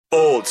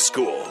Old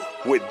School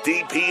with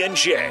DP and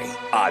J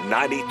on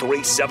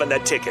 93.7 The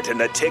Ticket and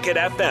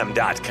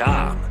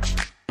theticketfm.com.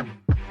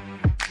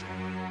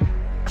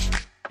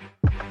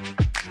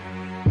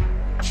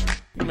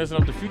 You're messing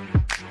up the future.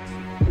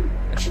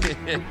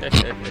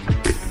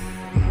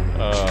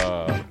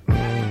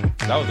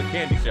 That was a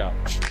candy shop.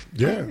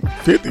 Yeah,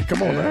 50.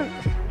 Come on, man.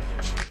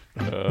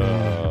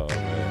 Man.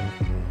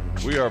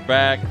 We are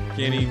back.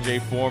 Kenny J.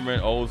 Foreman,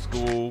 Old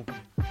School.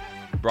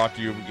 Brought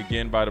to you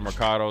again by the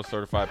Mercado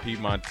Certified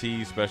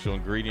Piedmontese Special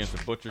Ingredients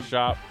and Butcher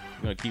Shop.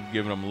 We're going to keep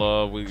giving them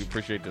love. We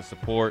appreciate the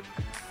support.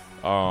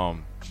 But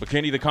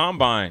Kenny, the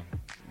Combine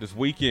this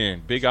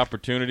weekend, big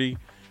opportunity.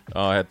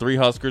 Had 3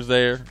 Huskers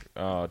there.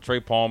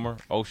 Trey Palmer,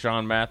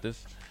 O'Shawn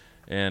Mathis,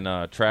 and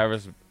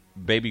Travis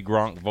Baby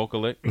Gronk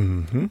Vocalic.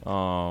 Mm-hmm.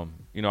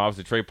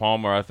 Obviously Trey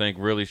Palmer, I think,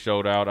 really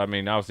showed out. I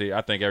mean, obviously, I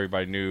think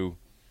everybody knew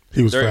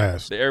he was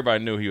fast.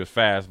 Everybody knew he was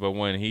fast, but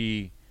when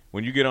you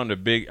get on the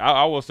big,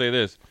 I will say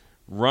this: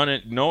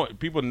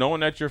 people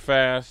knowing that you're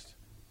fast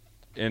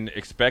and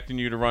expecting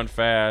you to run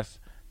fast,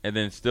 and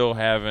then still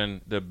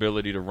having the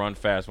ability to run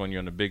fast when you're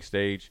on the big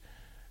stage.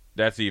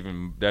 That's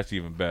even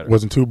better.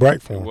 Wasn't too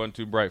bright for him. It wasn't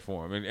too bright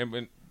for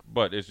him,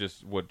 but it's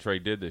just what Trey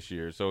did this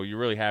year. So you're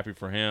really happy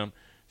for him.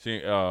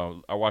 See,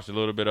 I watched a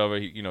little bit of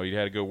it. He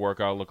had a good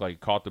workout. Looked like he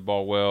caught the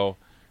ball well.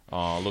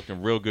 Looked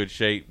in real good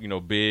shape.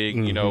 Big.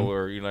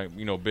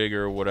 Mm-hmm. Or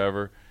bigger or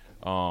whatever.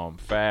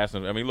 Fast.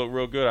 And he looked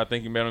real good. I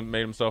think he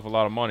made himself a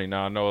lot of money.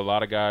 Now I know a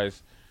lot of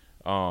guys,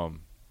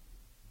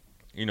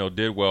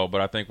 did well,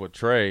 but I think with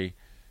Trey,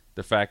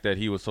 the fact that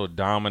he was so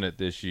dominant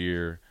this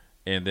year.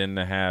 And then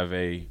to have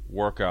a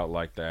workout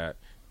like that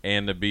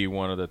and to be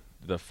one of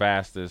the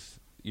fastest,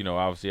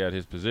 obviously at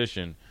his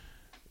position,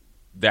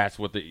 that's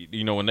what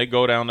when they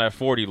go down that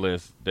 40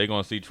 list, they're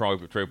going to see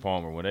Trey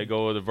Palmer. When they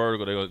go to the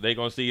vertical, they're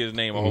going to see his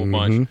name a whole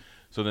bunch.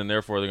 So then,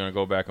 therefore, they're going to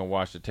go back and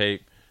watch the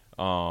tape.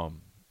 I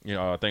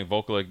think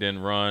Vocalic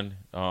didn't run.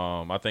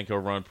 I think he'll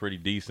run pretty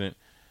decent.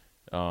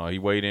 He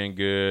weighed in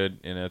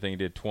good, and I think he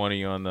did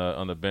 20 on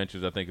the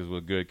benches. I think it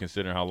was good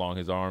considering how long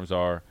his arms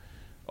are.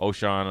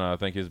 O'Shawn, I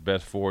think his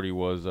best 40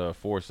 was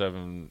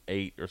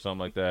 4.78 or something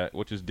like that,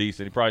 which is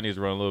decent. He probably needs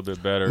to run a little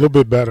bit better. A little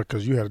bit better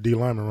because you had a D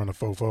lineman run a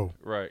 4.4.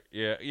 Right.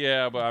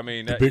 Yeah. But I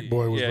mean, the big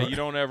boy was. Yeah, you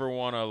don't ever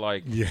want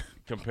to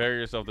compare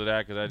yourself to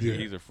that because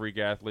he's a freak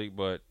athlete.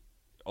 But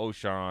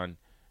O'Shawn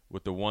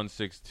with the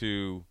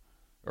 1.62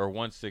 or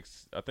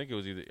 1.6, I think it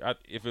was if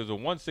it was a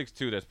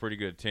 1.62, that's pretty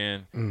good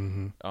 10.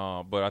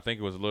 Mm-hmm. But I think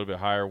it was a little bit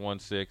higher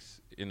 1.6.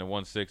 In the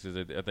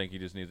 1.6s, I think he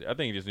just needs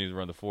to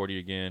run the 40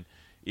 again.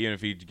 Even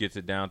if he gets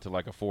it down to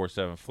like a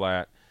 4.7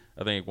 flat,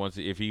 I think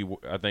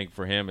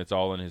for him it's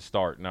all in his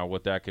start. Now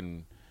what that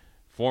can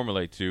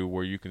formulate to,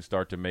 where you can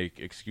start to make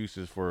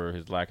excuses for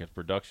his lack of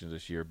production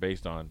this year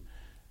based on,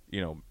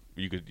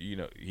 he could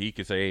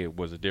say, hey, it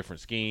was a different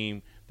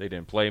scheme. They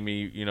didn't play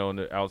me, on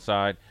the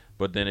outside.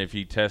 But then if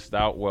he tests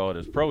out well at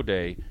his pro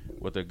day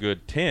with a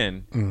good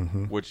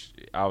 10, which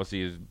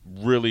obviously is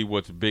really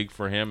what's big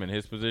for him in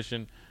his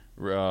position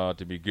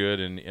to be good.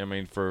 And I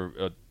mean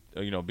for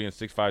being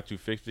 6'5",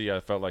 250, I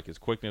felt like his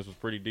quickness was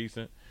pretty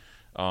decent.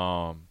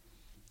 I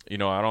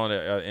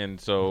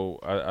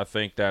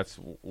think that's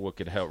what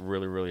could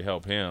really, really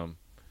help him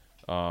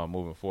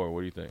moving forward.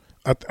 What do you think?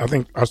 I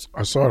think I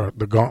saw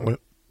the gauntlet,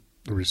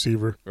 the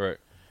receiver. Right.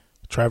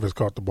 Travis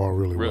caught the ball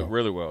really well.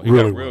 Really well. He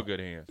got real good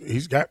hands.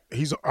 I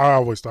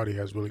always thought he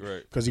has really,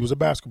 right. Because he was a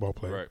basketball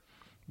player. Right.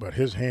 But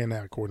his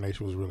hand-eye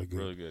coordination was really good.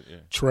 Really good,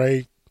 yeah.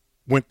 Trey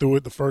went through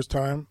it the first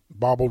time,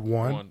 bobbled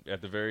one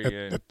at the very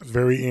end. At the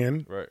very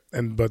end, right?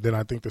 But then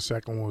I think the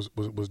second one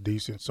was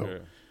decent. So,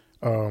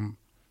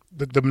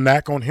 the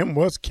knack on him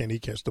was, can he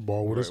catch the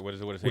ball with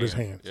his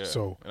hands? Yeah.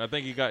 So, and I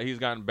think he's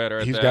gotten better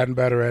at that. He's gotten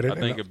better at it. I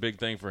think a big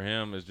thing for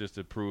him is just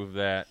to prove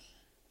that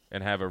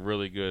and have a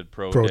really good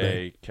pro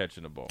day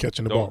catching the ball.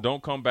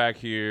 Don't come back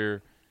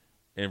here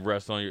and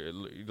rest on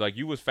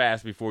you was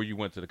fast before you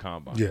went to the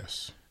combine.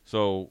 Yes.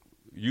 So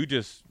you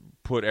just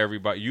put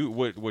everybody.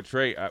 With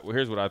Trey.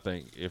 Here's what I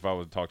think. If I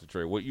was to talk to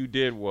Trey, what you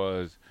did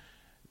was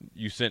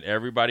you sent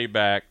everybody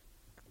back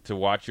to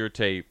watch your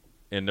tape,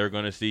 and they're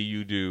going to see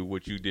you do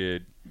what you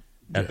did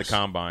at the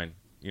combine.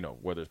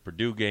 Whether it's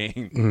Purdue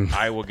game,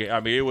 Iowa game.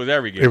 I mean, it was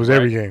every game. It was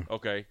every game.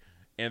 Okay,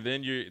 and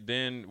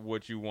then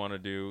what you want to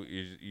do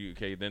is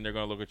then they're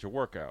going to look at your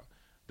workout.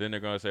 Then they're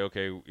going to say,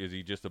 okay, is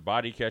he just a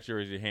body catcher or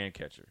is he a hand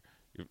catcher?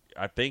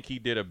 I think he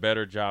did a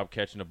better job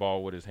catching the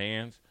ball with his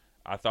hands.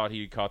 I thought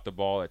he caught the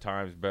ball at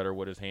times better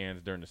with his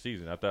hands during the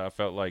season. I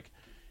felt like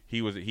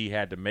he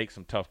had to make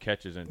some tough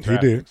catches in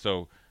traffic. He did.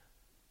 So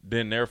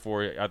then,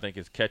 therefore, I think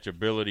his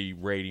catchability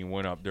rating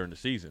went up during the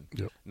season.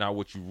 Yep. Now,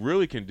 what you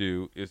really can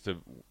do is to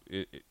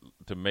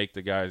make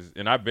the guys –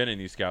 and I've been in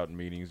these scouting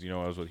meetings,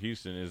 I was with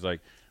Houston – is like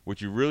what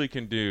you really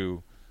can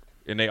do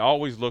 – and they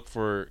always look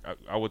for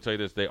 – I would say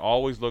this – they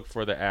always look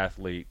for the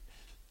athlete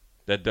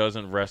that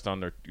doesn't rest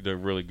on their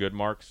really good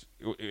marks.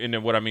 And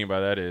then what I mean by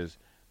that is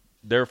 –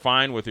 they're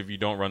fine with if you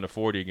don't run the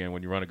 40 again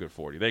when you run a good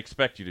 40. They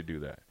expect you to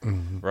do that,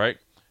 right?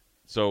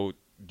 So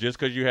just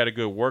because you had a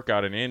good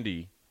workout in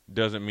Indy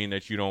doesn't mean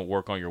that you don't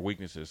work on your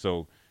weaknesses.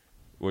 So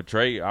with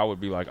Trey, I would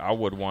be like, I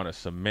would want to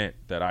cement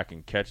that I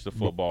can catch the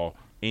football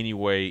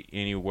anyway,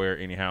 anywhere,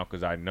 anyhow,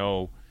 because I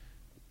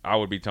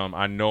would be telling him,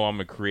 I know I'm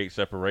going to create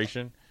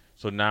separation.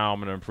 So now I'm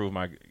going to improve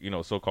my,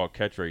 so-called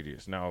catch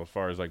radius. Now, as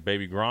far as like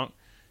Baby Gronk,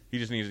 he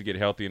just needs to get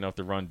healthy enough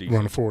to run decent.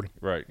 Run 40.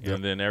 Right. Yep.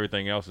 And then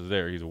everything else is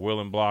there. He's a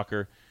willing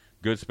blocker,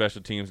 good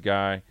special teams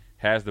guy,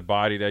 has the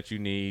body that you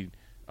need,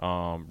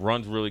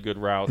 runs really good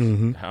routes,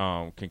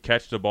 can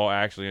catch the ball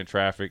actually in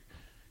traffic,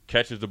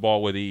 catches the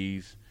ball with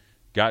ease,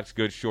 got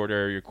good short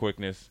area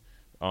quickness.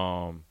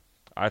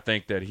 I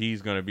think that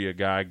he's going to be a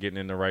guy getting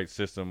in the right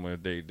system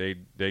when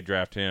they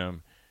draft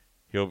him.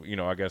 He'll,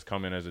 I guess,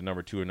 come in as a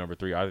number 2 or number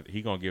 3.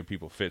 He's going to give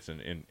people fits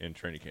in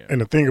training camp.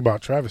 And the thing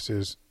about Travis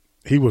is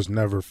he was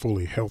never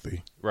fully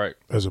healthy, right,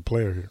 as a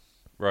player here.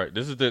 Right.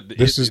 This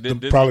is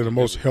probably the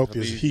most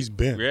healthiest he's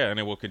been. Yeah, and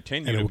it will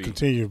continue. And it will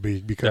continue to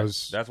be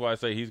because that's why I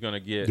say he's going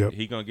to get. Yep.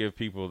 He's going to give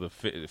people the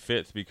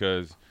fits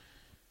because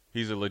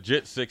he's a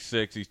legit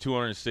 6'6". He's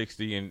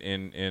 260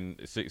 and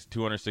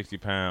 260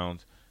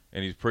 pounds,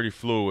 and he's pretty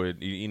fluid.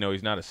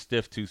 He's not a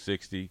stiff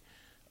 260,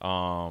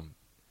 and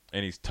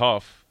he's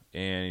tough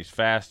and he's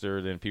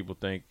faster than people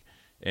think.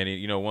 And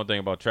one thing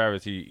about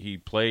Travis,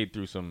 he played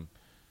through some,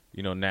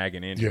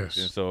 nagging injuries, yes.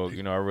 And so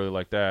I really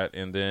like that.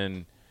 And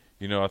then.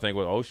 I think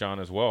with O'Shawn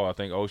as well. I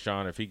think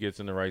O'Shawn, if he gets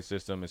in the right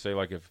system, and say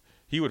like if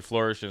he would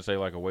flourish in say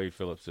like a Wade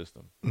Phillips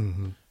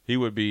system, he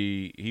would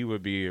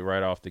be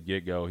right off the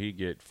get go. He'd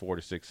get 4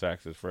 to 6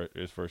 sacks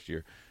his first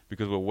year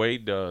because what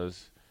Wade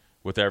does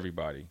with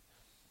everybody,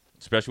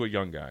 especially with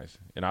young guys,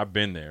 and I've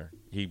been there.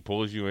 He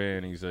pulls you in.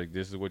 And he's like,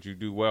 "This is what you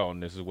do well,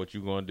 and this is what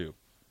you're going to do.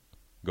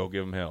 Go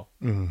give him hell."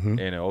 And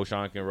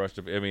O'Shawn can rush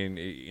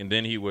and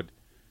then he would.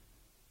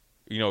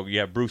 You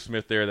have Bruce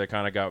Smith there that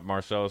kind of got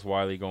Marcellus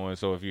Wiley going.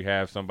 So if you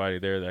have somebody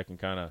there that can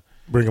kind of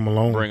bring them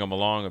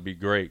along, it'd be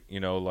great.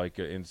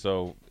 And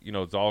so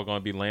it's all going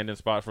to be landing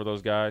spot for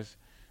those guys.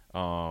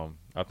 I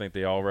think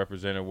they all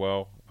represented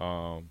well.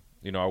 I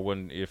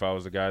wouldn't, if I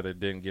was a guy that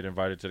didn't get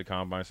invited to the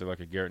combine, say like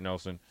a Garrett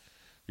Nelson,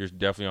 you're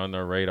definitely on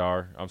their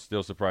radar. I'm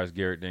still surprised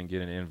Garrett didn't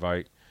get an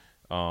invite.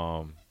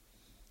 Kind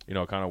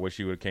of wish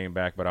he would have came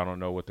back, but I don't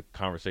know what the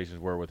conversations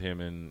were with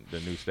him and the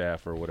new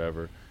staff or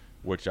whatever.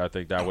 Which I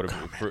think that would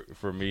have been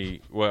for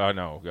me. Well, I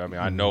know. I mean,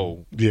 I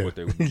know what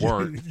they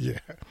weren't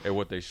and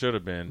what they should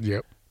have been.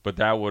 Yep. But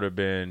that would have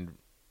been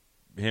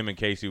him and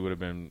Casey would have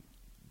been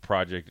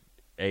project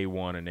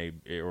A1 and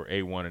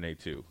A1 and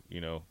A2.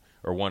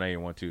 Or 1A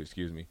and 1-2.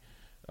 Excuse me.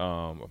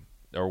 Or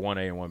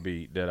 1A and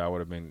 1B. That I would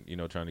have been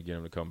trying to get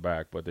him to come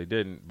back, but they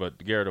didn't. But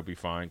Garrett will be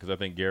fine because I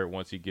think Garrett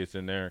once he gets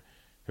in there,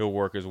 he'll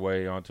work his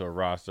way onto a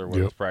roster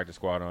with his practice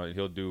squad on it.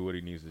 He'll do what he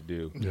needs to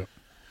do. Yep.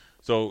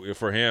 So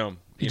for him,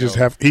 he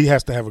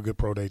has to have a good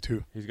pro day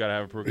too. He's got to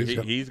have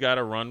he's got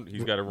to run.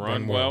 He's got to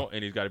run well,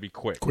 and he's got to be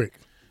quick.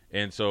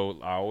 And so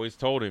I always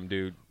told him,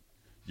 dude,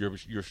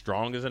 you're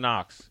strong as an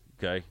ox.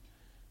 Okay,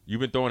 you've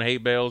been throwing hay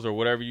bales or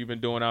whatever you've been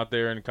doing out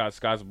there in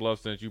Scotts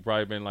Bluff since you've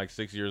probably been like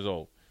 6 years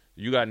old.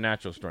 You got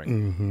natural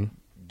strength.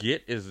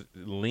 Get as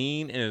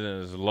lean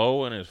and as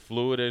low and as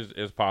fluid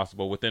as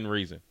possible within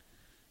reason.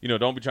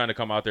 Don't be trying to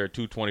come out there at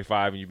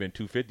 225 and you've been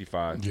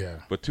 255. Yeah.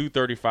 But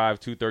 235,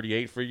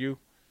 238 for you.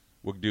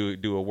 Will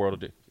do a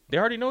world of. They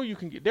already know you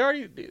can get. They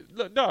already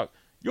look, dog.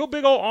 Your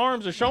big old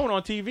arms are shown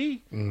on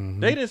TV.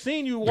 They didn't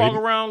seen you walk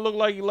around look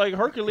like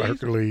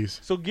Hercules.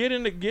 So get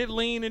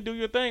lean and do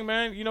your thing,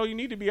 man. You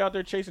need to be out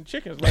there chasing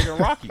chickens like in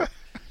Rocky.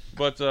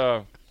 But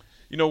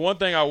one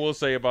thing I will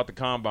say about the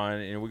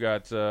combine, and we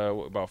got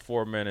about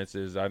 4 minutes,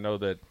 is I know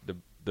that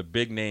the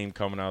big name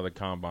coming out of the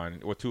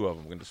combine, or 2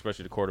 of them,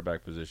 especially the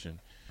quarterback position.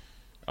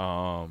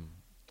 Bryce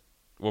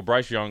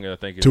Young, I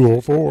think, is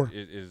 204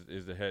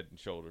 is the head and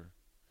shoulder.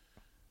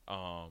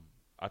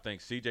 I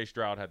think C.J.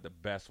 Stroud had the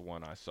best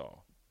one I saw.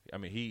 I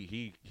mean,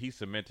 he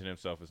cemented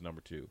himself as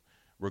number 2,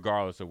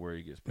 regardless of where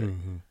he gets picked.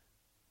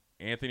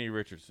 Anthony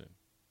Richardson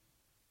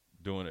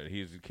doing it.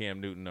 He's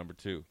Cam Newton number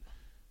 2.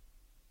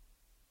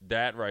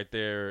 That right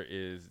there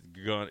is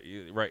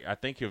right. I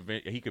think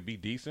he could be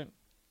decent,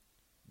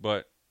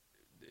 but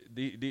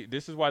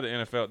this is why the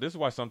NFL. This is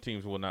why some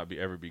teams will not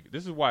ever be.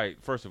 This is why,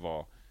 first of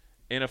all,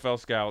 NFL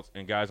scouts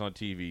and guys on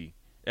TV,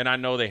 and I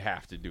know they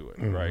have to do it,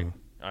 right?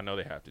 I know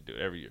they have to do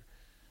it every year.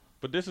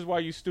 But this is why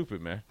you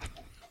stupid, man.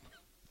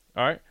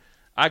 All right?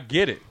 I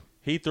get it.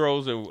 He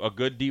throws a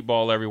good deep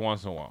ball every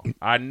once in a while.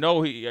 I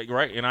know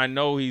right? And I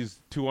know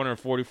he's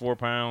 244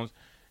 pounds,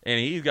 and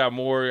he's got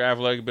more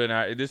athletic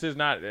than this is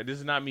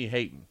not me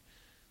hating.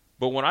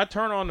 But when I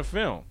turn on the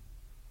film,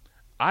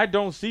 I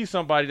don't see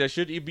somebody that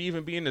should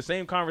even be in the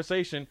same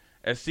conversation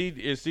as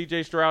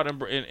C.J. Stroud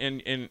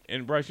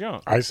and Bryce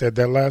Young. I said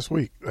that last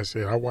week. I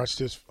said I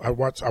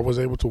was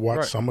able to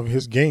watch some of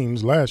his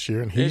games last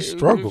year, and he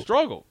struggled.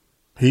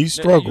 He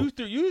struggled.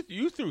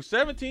 You threw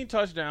 17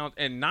 touchdowns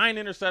and 9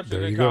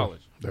 interceptions in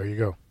college. There you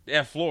go.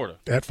 At Florida.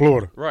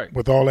 Right.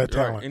 With all that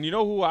talent. Right. And you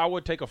know who I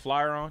would take a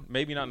flyer on?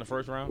 Maybe not in the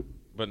first round,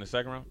 but in the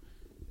second round?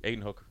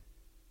 Aiden Hooker.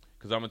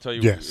 Because I'm going to tell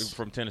you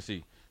from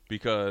Tennessee.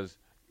 Because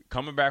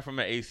coming back from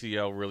an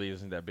ACL really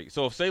isn't that big.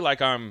 So if say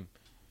like I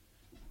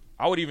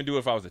would even do it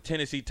if I was the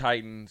Tennessee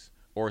Titans,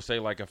 or say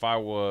like if I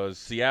was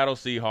Seattle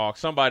Seahawks,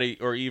 somebody,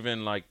 or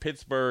even like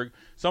Pittsburgh,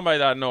 somebody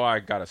that I know I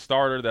got a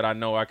starter that I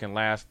know I can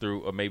last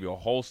through maybe a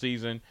whole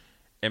season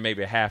and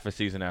maybe a half a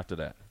season after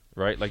that,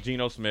 right? Like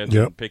Geno Smith,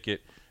 and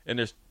Pickett, and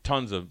there's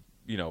tons of,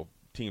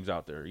 teams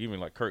out there, even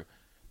like Kirk.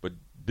 But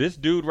this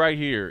dude right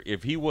here,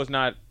 if he was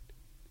not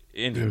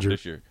injured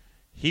this year,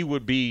 he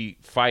would be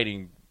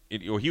fighting,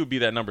 or he would be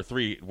that number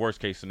 3 worst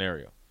case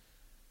scenario,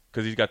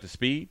 because he's got the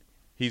speed,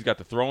 he's got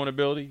the throwing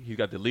ability, he's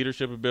got the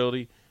leadership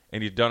ability,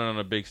 and he's done it on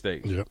a big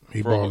stage. Yep,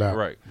 he balled out.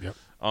 Right. Yep.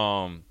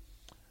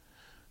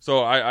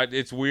 So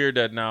it's weird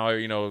that now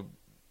you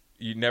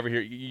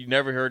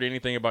never heard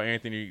anything about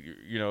Anthony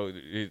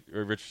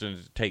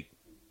Richardson's tape.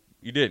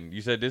 You didn't.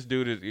 You said this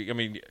dude is. I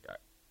mean,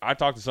 I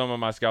talked to some of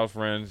my scout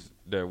friends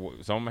that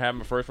some of them had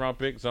him a first-round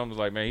pick. Some was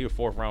like, man, he was a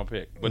 4th-round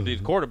pick. But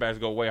these quarterbacks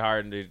go way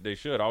higher than they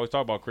should. I always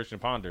talk about Christian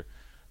Ponder.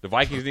 The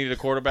Vikings needed a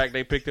quarterback.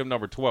 They picked him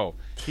number 12.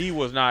 He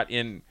was not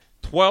in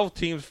 12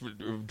 teams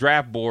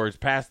draft boards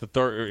past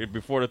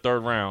before the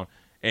 3rd round,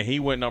 and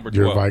he went number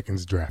 12. Your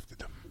Vikings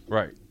drafted him.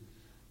 Right.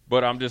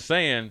 But I'm just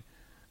saying,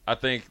 I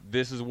think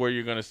this is where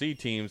you're going to see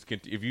teams.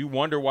 If you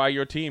wonder why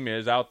your team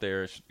is out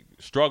there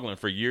struggling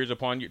for years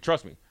upon years,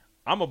 trust me,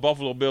 I'm a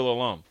Buffalo Bill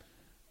alum.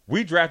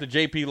 We drafted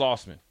J.P.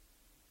 Lossman,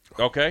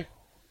 okay?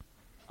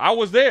 I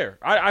was there.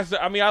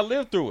 I mean, I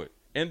lived through it.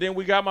 And then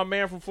we got my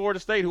man from Florida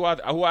State, who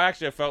I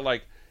actually felt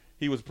like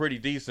he was pretty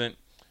decent,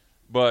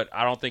 but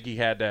I don't think he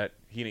had that.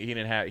 He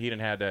didn't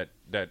have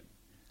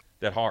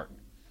that heart.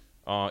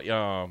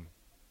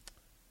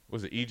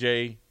 Was it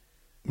E.J.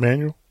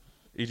 Manuel?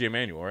 E.J.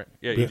 Manuel, right?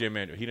 Yeah, E.J.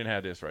 Manuel. He didn't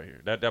have this right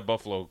here. That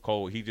Buffalo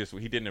Cole. He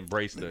didn't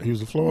embrace the. He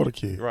was a Florida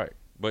kid, right?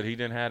 But he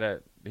didn't have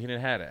that. He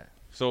didn't have that.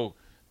 So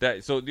them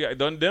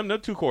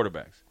 2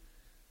 quarterbacks.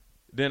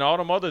 Then all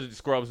them other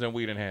scrubs that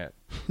we didn't have.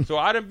 So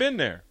I done been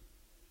there.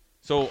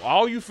 So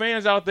all you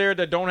fans out there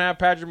that don't have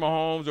Patrick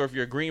Mahomes, or if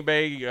you're Green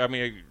Bay, I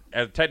mean,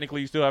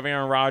 technically you still have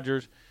Aaron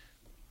Rodgers.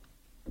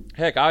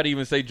 Heck, I'd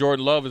even say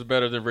Jordan Love is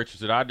better than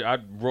Richardson.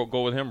 I'd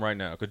go with him right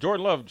now because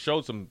Jordan Love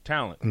showed some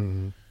talent.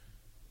 Mm-hmm.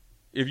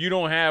 If you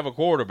don't have a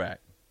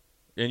quarterback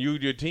and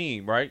your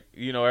team, right?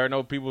 I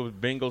know people,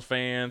 Bengals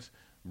fans,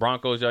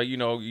 Broncos,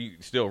 you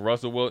still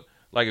Russell Wilson.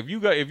 Like if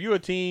you're a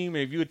team,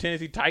 if you're a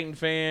Tennessee Titan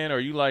fan, or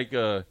you like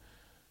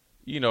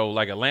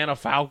like Atlanta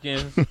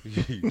Falcons,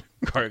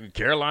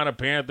 Carolina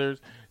Panthers,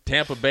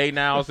 Tampa Bay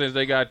now since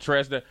they got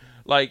Tresta.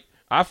 Like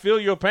I feel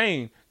your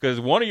pain because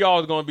one of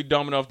y'all is going to be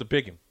dumb enough to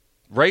pick him.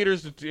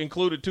 Raiders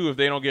included too if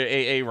they don't get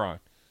Aaron.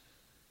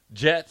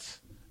 Jets.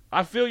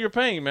 I feel your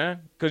pain,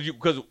 man,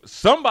 because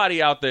somebody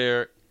out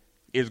there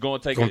is going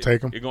to take him.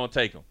 You're going to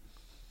take him,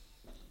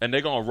 and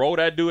they're going to roll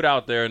that dude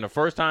out there. And the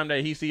first time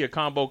that he see a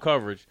combo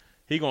coverage,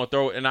 he going to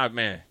throw it.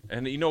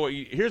 And you know what?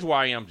 Here's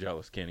why I am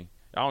jealous, Kenny.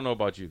 I don't know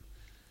about you.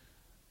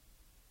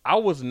 I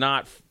was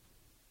not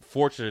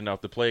fortunate enough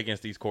to play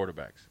against these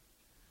quarterbacks,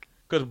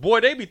 because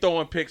boy, they be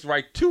throwing picks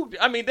right to.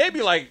 I mean, they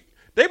be like,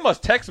 they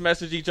must text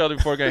message each other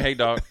before going, hey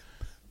dog,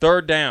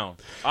 3rd down,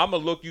 I'm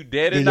gonna look you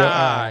dead in the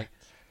eye.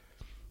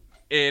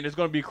 And it's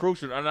going to be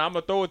crucial. And I'm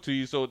going to throw it to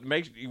you. So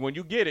when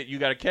you get it, you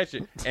got to catch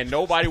it. And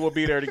nobody will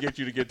be there to get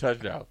you to get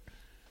touchdowns.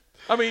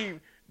 I mean,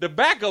 the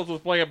backups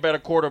was playing better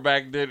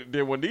quarterback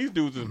than when these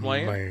dudes was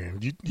playing. Man,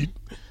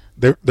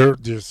 they're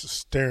just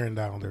staring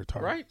down their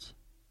targets.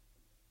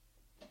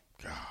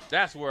 Right. God.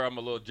 That's where I'm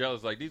a little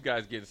jealous. Like, these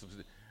guys getting some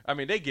 – I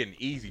mean, they getting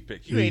easy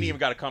picks. You ain't even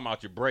got to come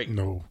out your break.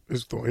 No,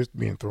 it's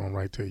being thrown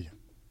right to you.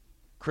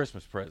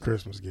 Christmas presents.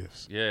 Christmas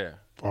gifts. Yeah.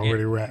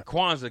 Already wrapped.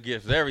 Kwanzaa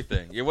gifts,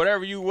 everything. Yeah,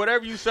 whatever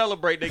you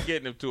celebrate, they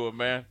getting them to it,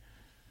 man.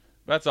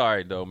 That's all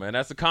right, though, man.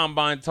 That's the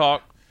Combine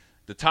Talk.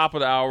 The top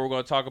of the hour, we're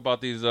going to talk about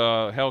these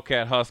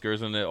Hellcat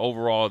Huskers and the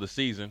overall of the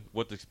season,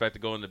 what to expect to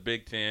go in the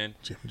Big Ten.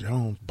 Jim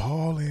Jones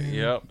balling.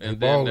 Yep, and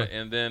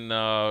then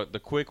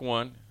the quick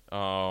one,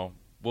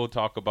 we'll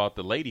talk about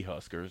the Lady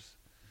Huskers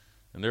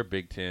and their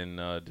Big Ten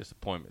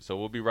disappointment. So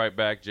we'll be right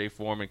back. Jay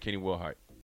Foreman, Kenny Wilhite.